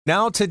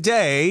Now,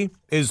 today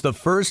is the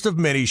first of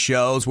many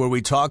shows where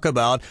we talk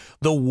about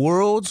the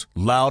world's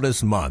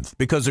loudest month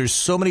because there's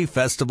so many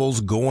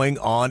festivals going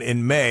on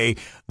in May.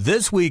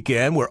 This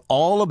weekend, we're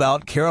all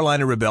about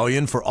Carolina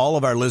Rebellion for all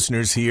of our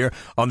listeners here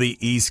on the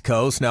East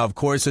Coast. Now, of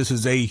course, this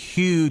is a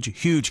huge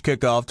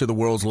kickoff to the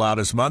world's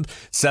loudest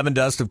month.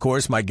 Sevendust, of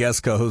course, my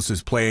guest co-host,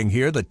 is playing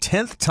here. The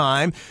 10th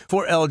time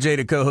for LJ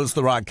to co-host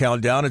the Rock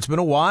Countdown. It's been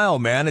a while,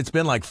 man. It's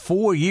been like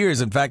 4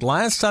 years. In fact,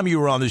 last time you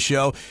were on the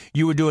show,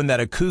 you were doing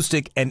that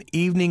acoustic and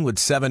Evening with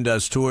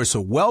Sevendust tour. So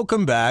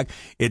welcome back.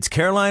 It's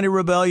Carolina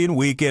Rebellion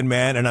weekend,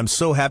 man, and I'm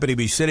so happy to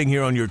be sitting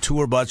here on your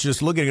tour bus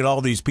just looking at all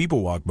these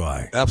people walk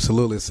by.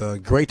 Absolutely. It's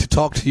great to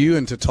talk to you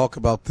and to talk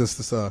about this.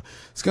 It's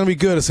going to be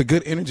good. It's a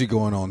good energy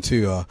going on,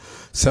 too.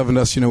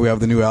 Sevendust, we have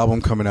the new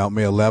album coming out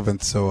May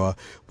 11th, so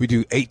we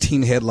do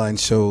 18 headline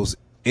shows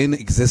in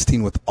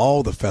existing with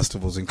all the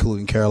festivals,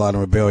 including Carolina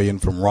Rebellion,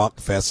 from Rock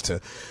Fest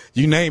to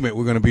you name it.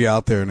 We're going to be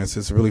out there, and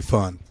it's really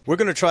fun. We're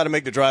going to try to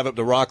make the drive up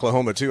to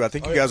Rocklahoma, too. I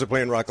think you guys are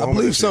playing Rocklahoma. I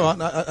believe so.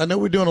 I know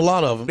we're doing a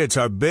lot of them. It's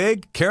our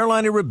big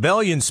Carolina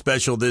Rebellion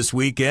special this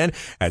weekend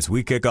as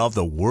we kick off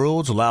the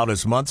world's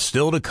loudest month.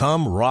 Still to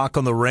come, Rock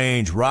on the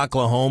Range,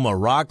 Rocklahoma,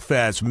 Rock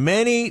Fest,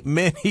 many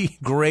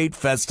great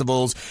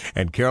festivals,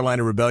 and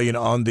Carolina Rebellion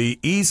on the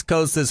East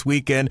Coast this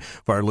weekend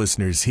for our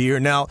listeners here.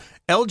 Now,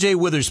 LJ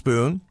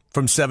Witherspoon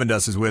from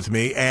Sevendust is with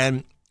me,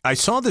 and I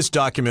saw this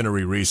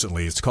documentary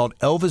recently. It's called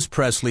Elvis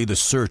Presley, The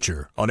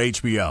Searcher on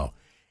HBO.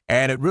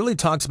 And it really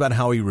talks about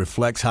how he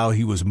reflects how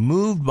he was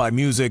moved by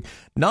music,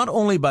 not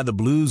only by the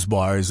blues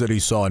bars that he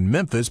saw in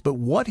Memphis, but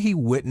what he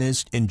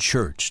witnessed in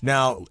church.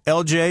 Now,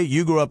 LJ,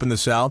 you grew up in the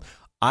South.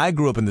 I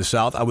grew up in the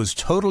South. I was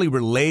totally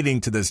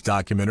relating to this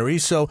documentary.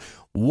 So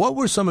what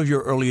were some of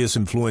your earliest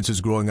influences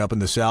growing up in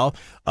the South?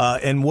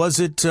 And was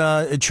it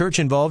a church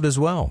involved as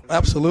well?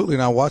 Absolutely.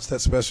 And I watched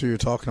that special you're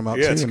talking about,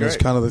 too. And it's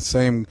kind of the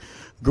same.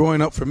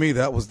 Growing up for me,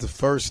 that was the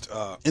first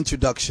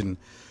introduction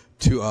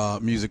to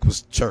music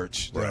was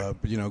church. Right.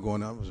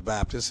 Growing up, I was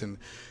Baptist. And,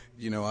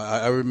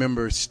 I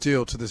remember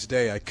still to this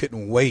day, I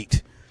couldn't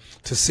wait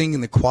to sing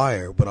in the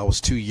choir, but I was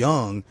too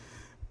young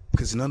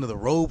because none of the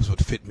robes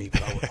would fit me.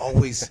 But I would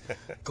always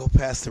go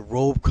past the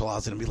robe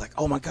closet and be like,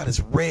 oh, my God,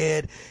 it's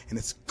red and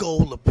it's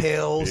gold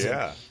lapels.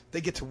 Yeah. And they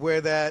get to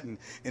wear that. And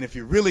if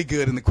you're really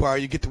good in the choir,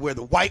 you get to wear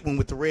the white one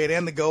with the red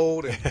and the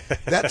gold. And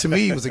that, to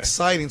me, was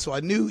exciting. So I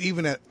knew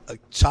even as a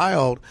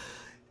child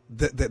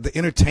that the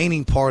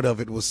entertaining part of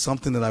it was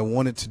something that I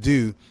wanted to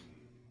do.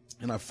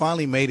 And I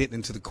finally made it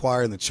into the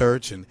choir in the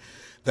church. And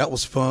that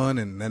was fun.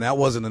 And that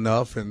wasn't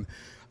enough. And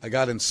I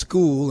got in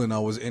school, and I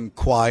was in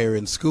choir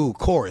in school.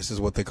 Chorus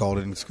is what they called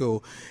it in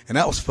school. And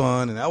that was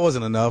fun, and that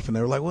wasn't enough. And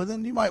they were like, well,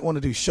 then you might want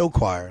to do show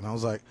choir. And I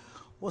was like,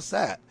 what's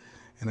that?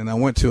 And then I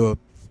went to a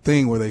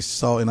thing where they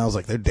saw, and I was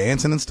like, they're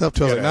dancing and stuff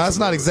too. I was like, no, that's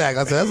not exact.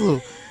 I said, that's a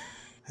little,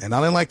 and I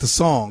didn't like the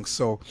song.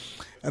 So,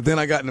 and then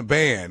I got in a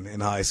band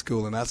in high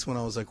school, and that's when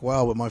I was like,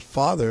 wow. But my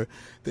father,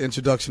 the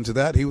introduction to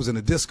that, he was in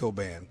a disco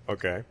band.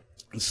 Okay.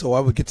 And so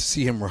I would get to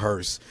see him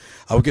rehearse.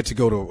 I would get to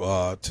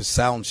go to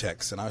sound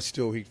checks, and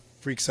he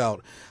freaks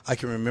out. I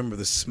can remember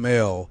the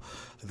smell,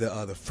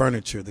 the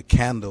furniture, the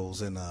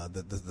candles, and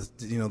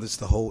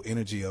the whole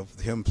energy of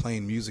him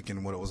playing music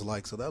and what it was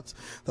like. So that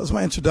was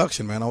my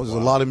introduction, man. I was a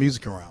lot of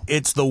music around.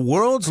 It's the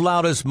world's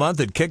loudest month.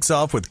 It kicks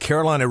off with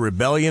Carolina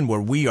Rebellion,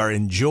 where we are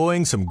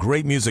enjoying some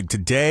great music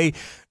today,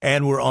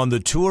 and we're on the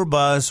tour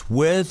bus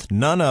with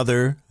none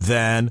other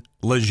than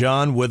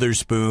Lajon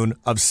Witherspoon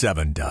of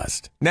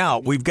Sevendust. Now,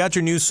 we've got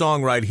your new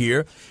song right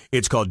here.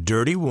 It's called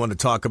Dirty. We want to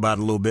talk about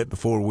it a little bit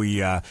before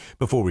we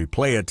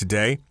play it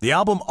today. The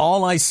album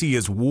All I See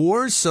Is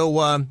War. So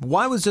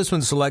why was this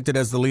one selected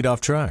as the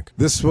lead-off track?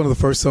 This is one of the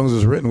first songs that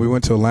was written. We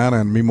went to Atlanta,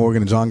 and me,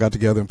 Morgan, and John got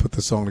together and put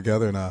this song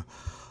together. And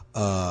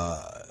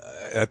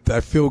I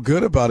feel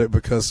good about it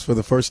because for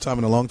the first time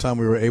in a long time,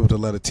 we were able to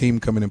let a team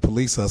come in and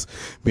police us,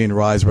 being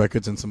Rise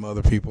Records and some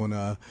other people.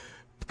 And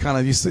kind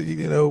of,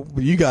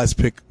 you guys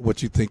pick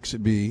what you think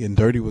should be. And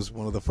Dirty was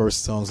one of the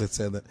first songs that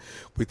said that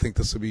we think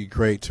this would be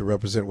great to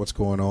represent what's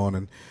going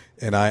on.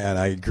 And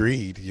I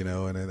agreed,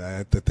 and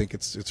I think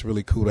it's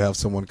really cool to have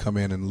someone come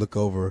in and look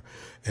over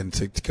and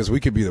because we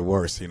could be the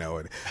worst, and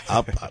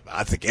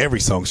I think every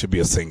song should be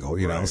a single,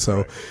 Right,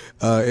 so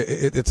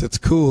it's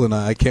cool, and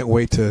I can't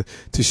wait to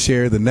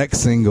share the next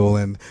single,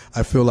 and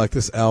I feel like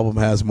this album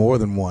has more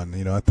than one,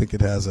 I think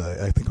it has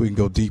I think we can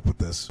go deep with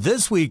this.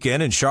 This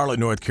weekend in Charlotte,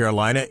 North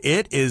Carolina,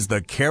 it is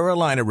the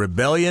Carolina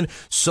Rebellion.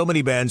 So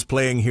many bands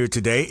playing here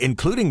today,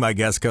 including my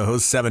guest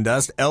co-host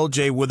Sevendust.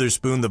 LJ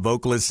Witherspoon, the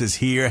vocalist, is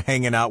here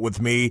hanging out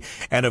with me,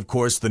 and of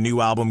course the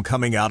new album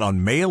coming out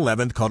on May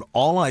 11th called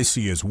All I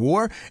See Is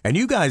War. And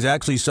you guys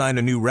actually signed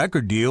a new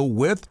record deal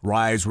with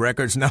Rise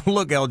Records. Now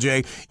look,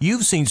 LJ,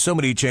 you've seen so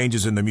many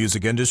changes in the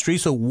music industry,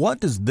 so what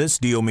does this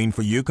deal mean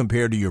for you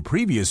compared to your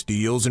previous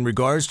deals in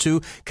regards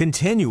to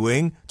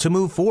continuing to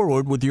move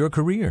forward with your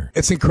career?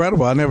 It's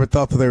incredible. I never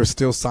thought that they were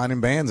still signing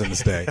bands in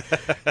this day.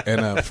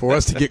 And for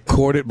us to get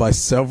courted by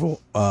several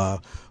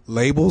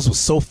labels was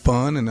so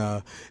fun,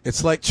 and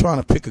it's like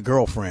trying to pick a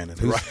girlfriend and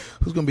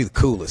who's going to be the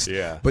coolest.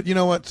 Yeah. But you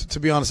know what? To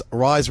be honest,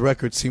 Rise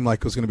Records seemed like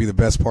it was going to be the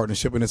best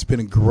partnership, and it's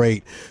been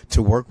great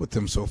to work with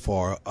them so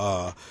far.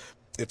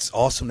 It's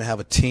awesome to have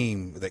a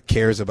team that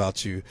cares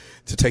about you,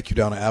 to take you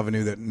down an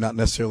avenue that not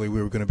necessarily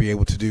we were going to be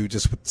able to do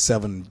just with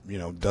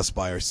Sevendust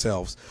by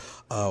ourselves.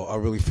 I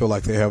really feel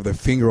like they have their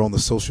finger on the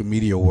social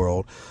media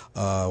world.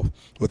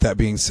 With that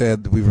being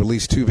said, we've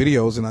released 2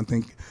 videos, and I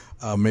think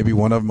maybe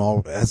one of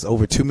them has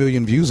over 2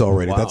 million views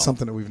already. Wow. That's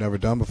something that we've never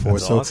done before.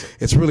 That's so awesome.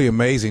 It's really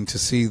amazing to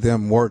see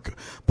them work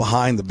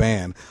behind the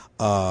band.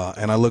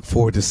 And I look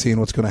forward to seeing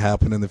what's going to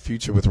happen in the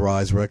future with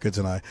Rise Records.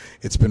 And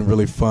it's been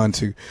really fun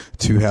to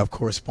have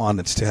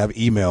correspondence, to have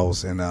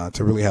emails, and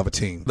to really have a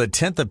team. The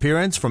 10th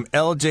appearance from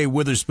L.J.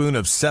 Witherspoon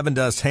of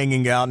Sevendust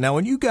hanging out. Now,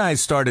 when you guys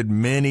started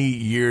many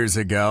years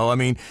ago, I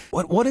mean,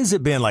 what has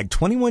it been, like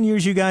 21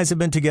 years you guys have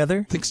been together?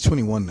 I think it's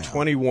 21 now.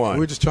 21. We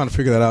were just trying to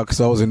figure that out because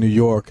I was in New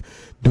York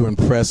doing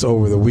press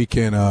over the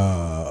weekend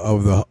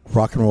of the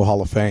Rock and Roll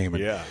Hall of Fame.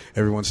 And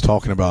everyone's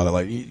talking about it.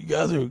 Like, you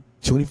guys are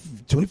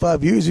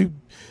 25 years,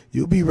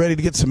 you'll be ready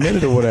to get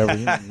submitted or whatever.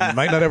 You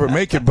might not ever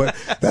make it, but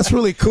that's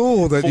really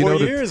cool that 4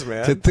 years,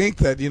 man. To think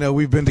that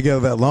we've been together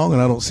that long,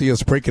 and I don't see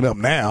us breaking up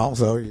now.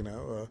 So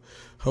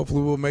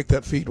hopefully we'll make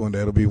that feat one day.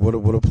 It'll be what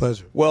a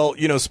pleasure. Well,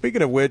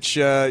 speaking of which,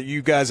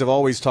 you guys have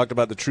always talked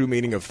about the true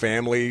meaning of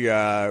family,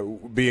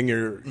 being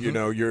your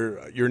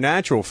your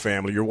natural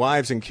family, your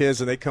wives and kids,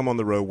 and they come on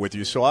the road with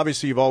you. So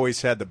obviously you've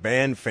always had the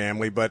band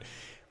family, but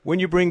when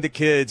you bring the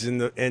kids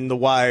and the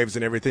wives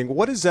and everything,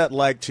 what is that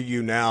like to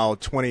you now,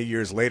 20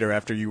 years later,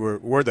 after you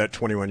were that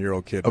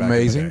 21-year-old kid?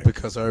 Amazing,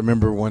 because I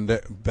remember one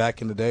day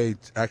back in the day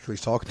actually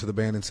talking to the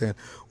band and saying,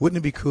 wouldn't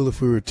it be cool if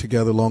we were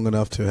together long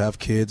enough to have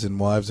kids and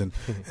wives and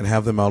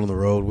have them out on the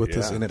road with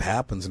us? And it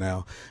happens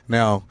now.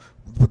 Now,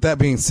 with that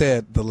being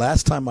said, the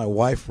last time my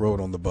wife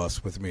rode on the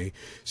bus with me,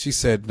 she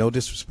said, no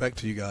disrespect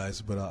to you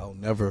guys, but I'll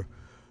never,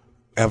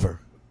 ever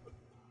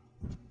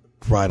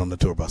ride on the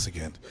tour bus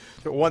again.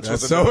 What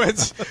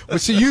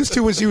she used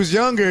to when she was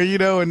younger,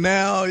 and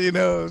now,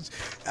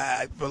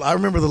 I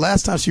remember the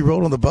last time she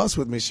rode on the bus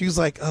with me, she was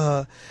like,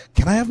 can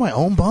I have my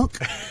own bunk?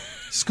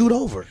 Scoot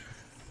over.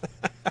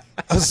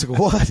 I was like,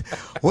 what?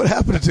 What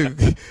happened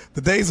to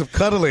the days of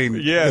cuddling?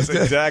 Yes,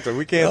 exactly.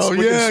 We can't spoon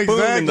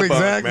in the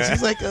bunk, man.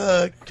 She's like,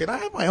 can I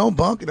have my own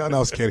bunk? No, I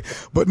was kidding.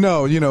 But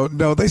no,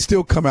 they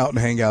still come out and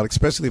hang out,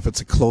 especially if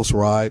it's a close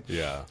ride.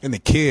 Yeah. And the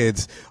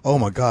kids, oh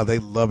my God, they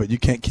love it. You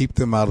can't keep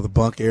them out of the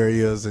bunk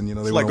areas, and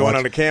it's like going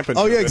on a camping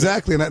trip. Oh yeah,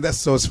 exactly. And that's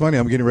so it's funny.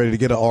 I'm getting ready to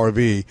get an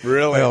RV.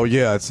 Really? Oh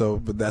yeah. So,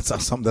 but that's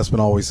something that's been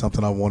always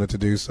something I wanted to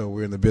do. So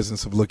we're in the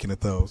business of looking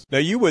at those. Now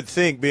you would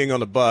think, being on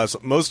the bus,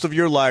 most of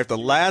your life, the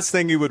last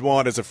thing you would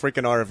want is a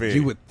freaking RV.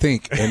 You would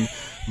think, and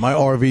my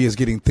RV is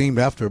getting themed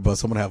after a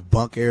bus. I'm going to have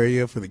bunk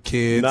area for the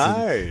kids.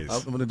 Nice.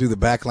 I'm going to do the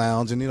back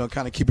lounge and,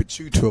 kind of keep it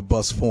true to a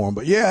bus form.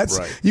 But yeah,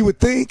 you would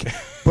think,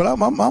 but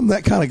I'm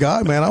that kind of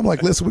guy, man. I'm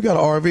like, listen, we got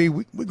an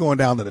RV. We're going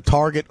down to the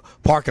Target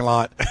parking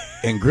lot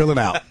and grilling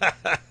out.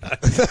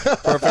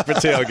 Perfect for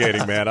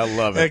tailgating, man. I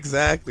love it.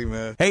 Exactly,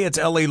 man. Hey, it's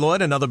L.A.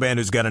 Lloyd, another band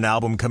who's got an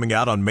album coming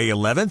out on May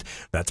 11th.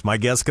 That's my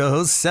guest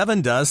co-host,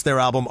 Sevendust. Their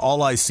album,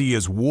 All I See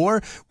Is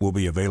War, will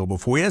be available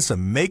for you, so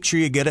make sure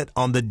you get it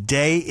on the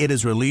day it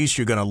is released.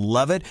 You're going to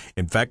love it.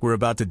 In fact, we're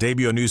about to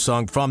debut a new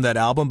song from that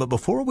album, but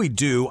before we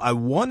do, I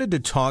wanted to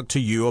talk to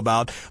you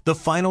about the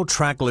final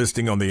track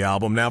listing on the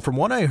album. Now, from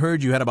what I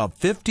heard, you had about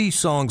 50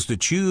 songs to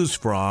choose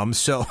from,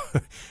 so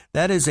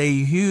that is a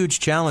huge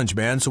challenge,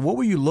 man. So what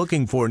were you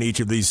looking for in each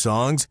of these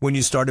songs when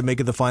you started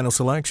making the final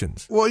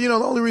selections? Well, the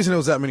only reason there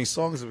was that many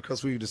songs is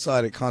because we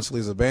decided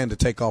constantly as a band to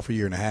take off a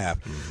year and a half.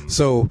 Mm-hmm.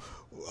 So,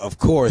 of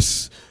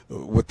course,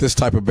 with this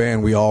type of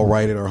band, we all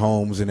write at our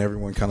homes and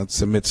everyone kind of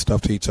submits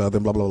stuff to each other,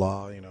 blah, blah,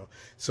 blah,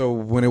 So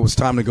when it was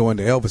time to go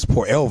into Elvis,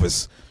 poor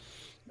Elvis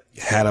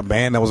had a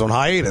band that was on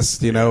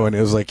hiatus, and it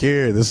was like,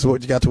 here, this is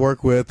what you got to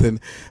work with.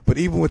 But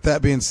even with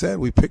that being said,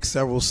 we picked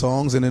several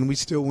songs and then we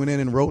still went in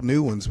and wrote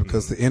new ones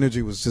because the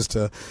energy was just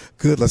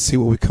good. Let's see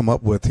what we come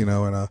up with,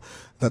 and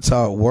that's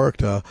how it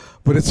worked.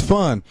 But it's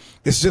fun.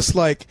 It's just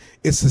like,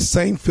 it's the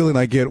same feeling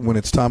I get when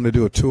it's time to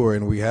do a tour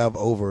and we have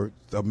over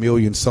 1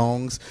 million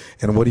songs,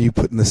 and what do you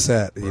put in the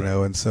set,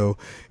 and so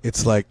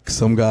it's like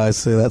some guys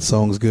say that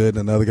song's good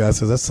and another guy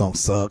says that song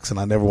sucks and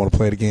I never want to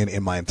play it again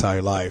in my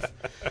entire life.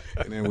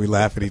 And then we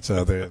laugh at each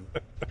other and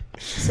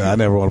say, I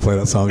never want to play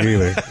that song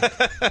either.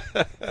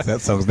 That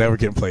song's never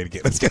getting played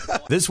again. Let's go.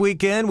 This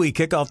weekend, we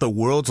kick off the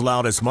world's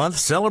loudest month,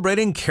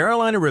 celebrating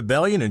Carolina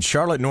Rebellion in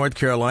Charlotte, North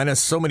Carolina.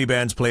 So many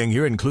bands playing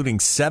here, including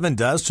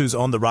Sevendust, who's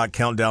on the Rock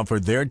Countdown for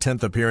their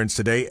 10th appearance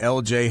today.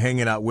 LJ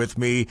hanging out with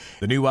me.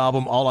 The new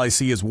album, All I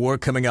See Is War,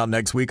 coming out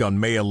next week on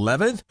May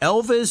 11th.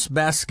 Elvis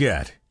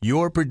Baskette,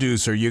 your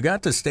producer, you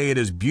got to stay at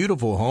his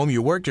beautiful home.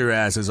 You worked your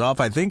asses off.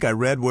 I think I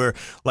read where,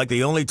 like,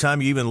 the only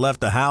time you even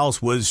left the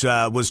house was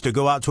to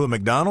go out to a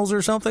McDonald's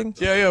or something.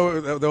 Yeah,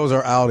 that was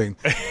our outing.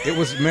 It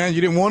was, man,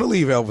 you didn't want to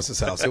leave Elvis's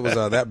house. It was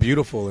that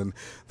beautiful. And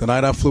the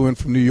night I flew in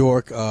from New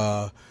York,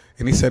 and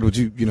he said, would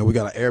you, we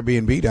got an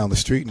Airbnb down the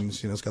street, and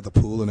it's got the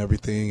pool and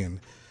everything, and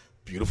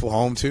beautiful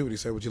home too. And he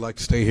said, would you like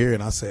to stay here?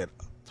 And I said,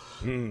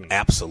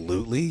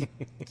 absolutely.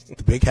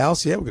 The big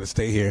house, yeah, we're gonna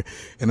stay here.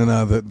 And then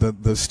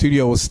the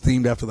studio was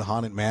themed after the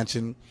Haunted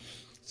Mansion.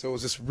 So it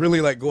was just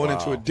really like going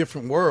into a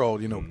different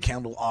world, you know,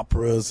 candle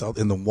operas out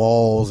in the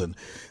walls and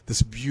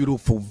this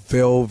beautiful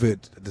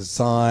velvet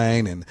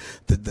design, and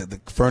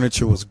the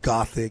furniture was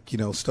Gothic, you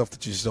know, stuff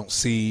that you just don't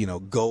see, you know,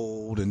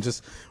 gold, and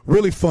just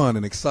really fun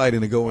and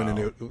exciting to go in. And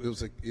it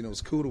was, you know, it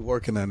was cool to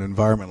work in an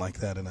environment like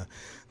that. And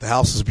the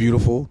house is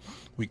beautiful.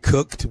 We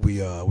cooked,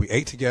 we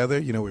ate together,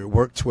 you know, we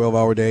worked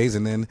 12-hour days,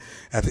 and then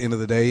at the end of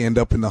the day end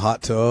up in the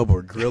hot tub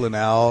or grilling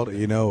out,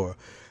 you know, or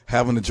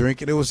having a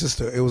drink. And it was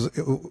just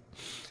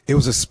it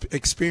was an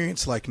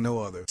experience like no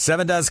other.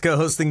 Sevendust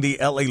hosting the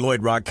LA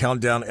Lloyd Rock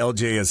Countdown.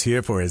 LJ is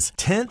here for his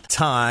 10th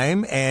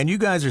time, and you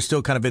guys are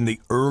still kind of in the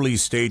early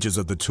stages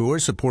of the tour,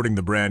 supporting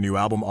the brand new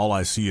album, All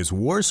I See Is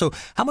War. So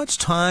how much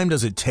time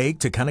does it take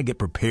to kind of get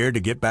prepared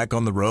to get back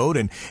on the road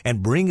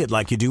and bring it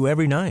like you do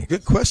every night?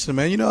 Good question,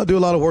 man. You know, I do a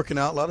lot of working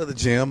out, a lot of the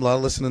gym, a lot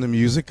of listening to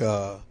music.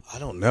 I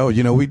don't know.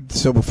 You know,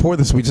 so before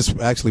this, we just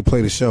actually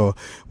played a show. It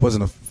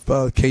wasn't a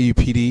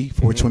KUPD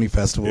 420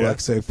 festival, like I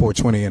say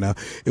 420, and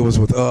it was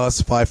with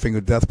us, Five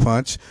Finger Death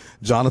Punch,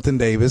 Jonathan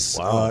Davis,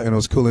 and it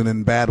was cool. And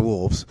then Bad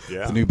Wolves,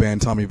 the new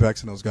band, Tommy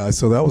Vex and those guys.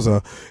 So that was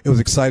it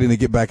was exciting to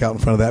get back out in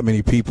front of that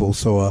many people.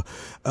 So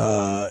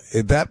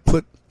that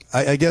put,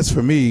 I guess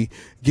for me,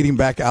 getting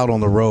back out on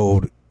the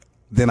road,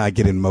 then I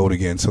get in mode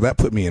again. So that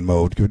put me in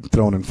mode,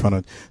 thrown in front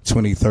of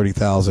 20,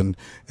 30,000,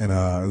 and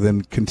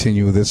then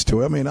continue this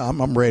tour. I mean,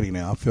 I'm ready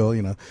now. I feel,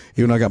 you know,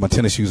 even though I got my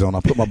tennis shoes on,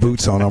 I put my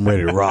boots on, I'm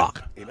ready to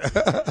rock.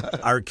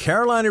 Our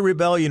Carolina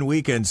Rebellion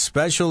Weekend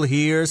special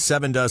here.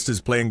 Sevendust is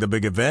playing the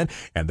big event,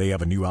 and they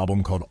have a new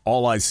album called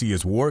All I See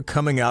Is War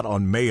coming out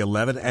on May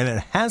 11th. And it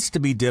has to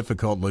be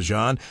difficult,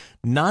 Lajon,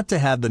 not to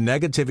have the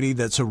negativity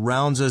that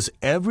surrounds us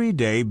every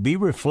day be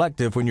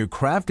reflective when you're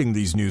crafting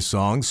these new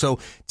songs. So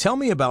tell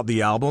me about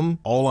the album,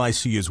 All I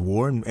See Is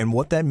War, and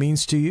what that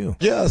means to you.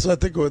 Yeah, so I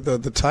think with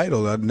the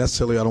title, I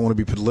don't want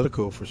to be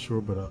political for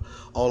sure, but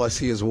All I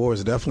See Is War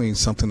is definitely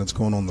something that's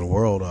going on in the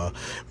world.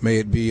 May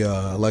it be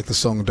like the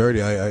song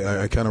Dirty.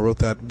 I kind of wrote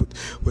that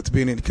with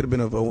being, it could have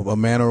been a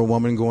man or a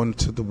woman going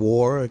to the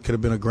war. It could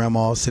have been a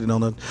grandma sitting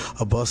on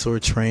a bus or a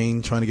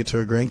train trying to get to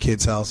her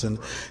grandkid's house, and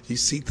you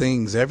see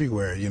things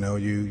everywhere. You know,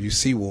 you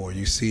see war,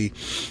 you see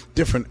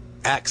different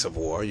acts of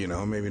war, you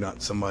know, maybe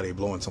not somebody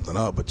blowing something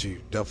up, but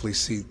you definitely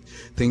see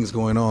things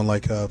going on,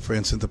 like for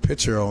instance the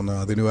picture on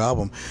the new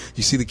album.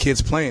 You see the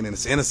kids playing and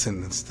it's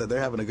innocent, they're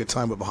having a good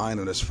time, but behind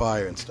them there's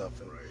fire and stuff.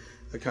 And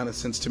that kind of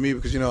sense to me,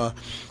 because, you know,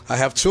 I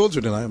have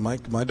children, and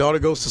my daughter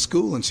goes to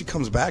school and she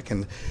comes back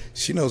and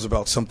she knows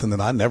about something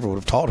that I never would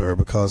have taught her,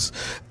 because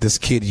this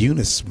kid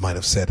Eunice might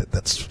have said it,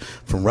 that's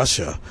from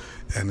Russia,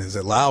 and is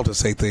allowed to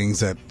say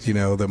things that, you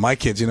know, that my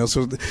kids, you know,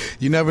 so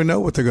you never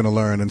know what they're going to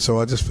learn. And so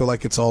I just feel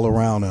like it's all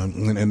around,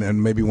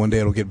 and maybe one day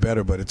it'll get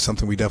better, but it's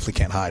something we definitely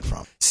can't hide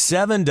from.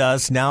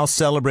 Sevendust now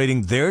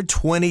celebrating their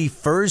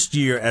 21st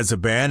year as a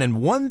band,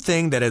 and one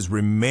thing that has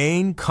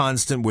remained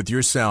constant with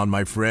your sound,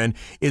 my friend,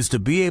 is to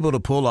be able to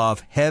pull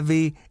off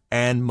heavy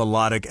and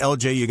melodic.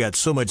 LJ, you got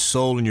so much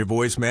soul in your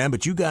voice, man,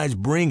 but you guys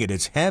bring it.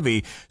 It's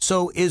heavy.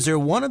 So is there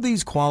one of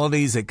these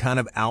qualities that kind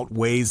of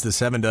outweighs the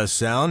Sevendust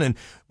sound, and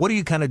what do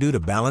you kind of do to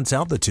balance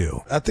out the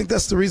two? I think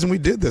that's the reason we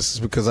did this, is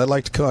because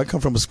I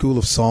come from a school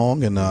of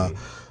song and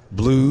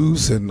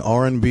blues and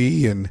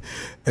R&B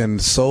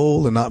and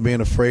soul, and not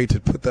being afraid to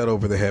put that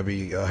over the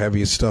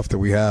heaviest stuff that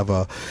we have,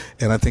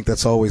 and I think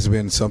that's always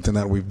been something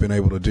that we've been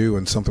able to do,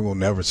 and something we'll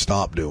never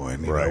stop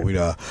doing. You know, we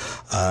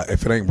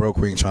if it ain't broke,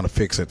 we ain't trying to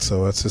fix it.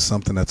 So it's just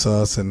something that's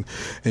us, and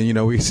you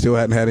know, we still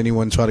hadn't had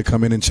anyone try to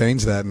come in and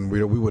change that, and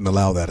we wouldn't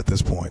allow that at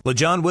this point.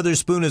 Lajon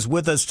Witherspoon is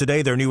with us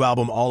today. Their new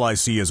album, All I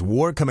See Is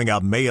War, coming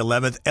out May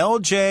 11th.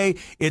 LJ,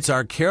 it's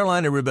our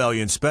Carolina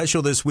Rebellion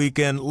special this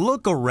weekend.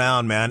 Look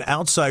around, man,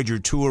 outside your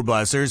tour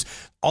bus. There's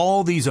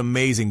all these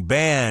amazing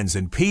bands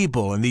and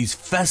people and these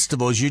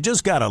festivals. You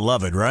just gotta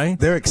love it, right?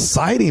 They're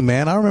exciting,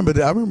 man. I remember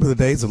the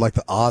days of like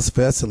the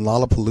Ozfest and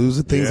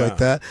Lollapalooza, things like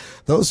that.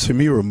 Those to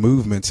me were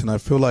movements, and I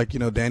feel like, you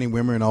know, Danny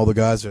Wimmer and all the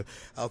guys are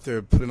out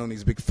there putting on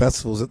these big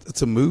festivals.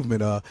 It's a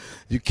movement.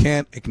 You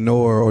can't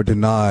ignore or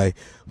deny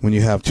when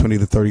you have 20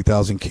 to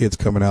 30,000 kids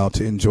coming out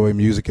to enjoy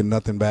music and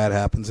nothing bad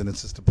happens, and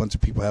it's just a bunch of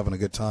people having a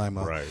good time.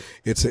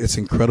 It's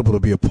incredible to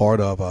be a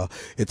part of.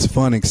 It's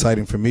fun,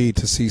 exciting for me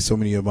to see so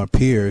many of my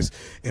peers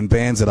in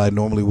bands that I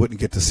normally wouldn't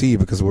get to see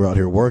because we're out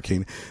here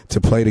working, to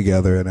play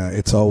together, and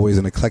it's always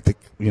an eclectic,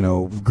 you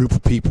know, group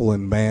of people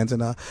and bands,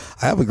 and I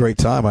have a great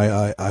time.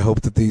 I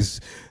hope that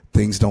these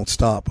things don't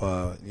stop,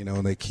 you know,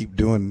 and they keep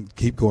going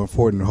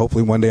forward, and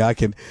hopefully one day I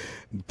can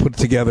put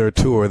together a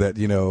tour that,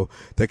 you know,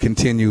 that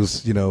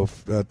continues, you know,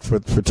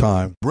 for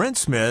time. Brent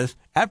Smith,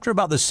 after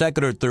about the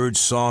second or third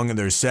song in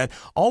their set,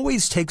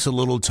 always takes a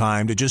little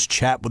time to just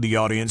chat with the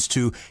audience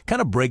to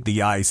kind of break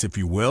the ice, if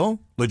you will.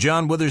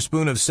 Lajon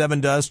Witherspoon of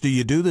Sevendust, do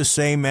you do the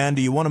same, man?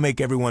 Do you want to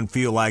make everyone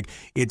feel like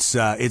it's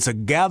a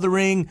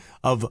gathering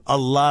of a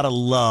lot of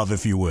love,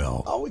 if you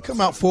will? Oh, we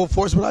come out full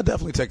force, but I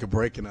definitely take a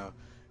break and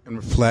and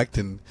reflect.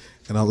 And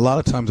a lot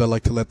of times I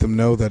like to let them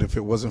know that if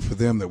it wasn't for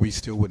them, that we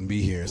still wouldn't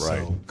be here.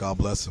 Right. So God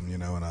bless them,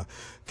 and I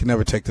can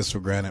never take this for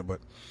granted. But,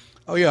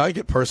 oh, yeah, I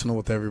get personal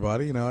with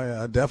everybody.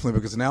 I definitely,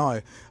 because now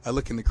I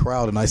look in the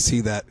crowd and I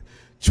see that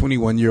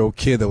 21-year-old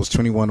kid that was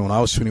 21 when I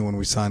was 21 when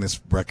we signed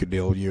this record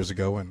deal years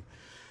ago. And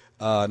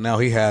now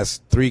he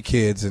has 3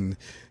 kids, and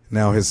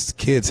now his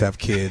kids have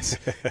kids,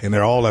 and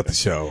they're all at the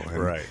show. And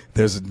right.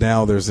 There's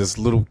this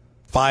little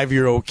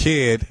 5-year-old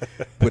kid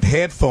with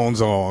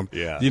headphones on.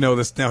 Yeah.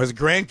 That's now his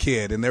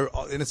grandkid,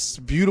 and it's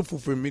beautiful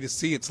for me to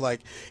see. It's like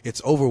it's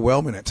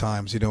overwhelming at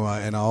times, and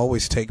I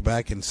always take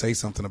back and say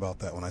something about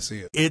that when I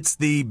see it. It's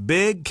the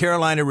big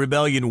Carolina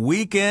Rebellion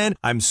weekend.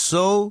 I'm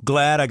so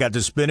glad I got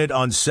to spin it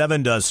on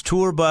Sevendust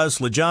tour bus.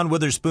 Lajon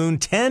Witherspoon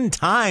 10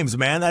 times,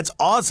 man. That's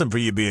awesome for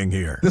you being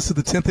here. This is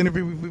the 10th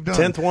interview we've done.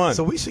 10th one.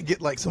 So we should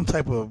get like some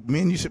type of,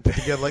 you should put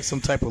together like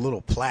some type of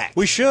little plaque.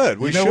 We should.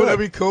 We should. Wouldn't that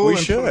be cool? We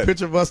and should. Put a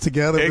picture of us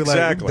together. Exactly.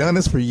 Be like, we've done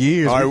this for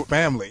years. All right, We're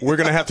family. We're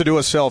going to have to do a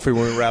selfie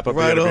when we wrap up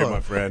Right the interview, on. my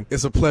friend.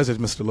 It's a pleasure,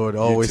 Mr. Lloyd.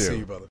 Always too. see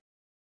you, brother.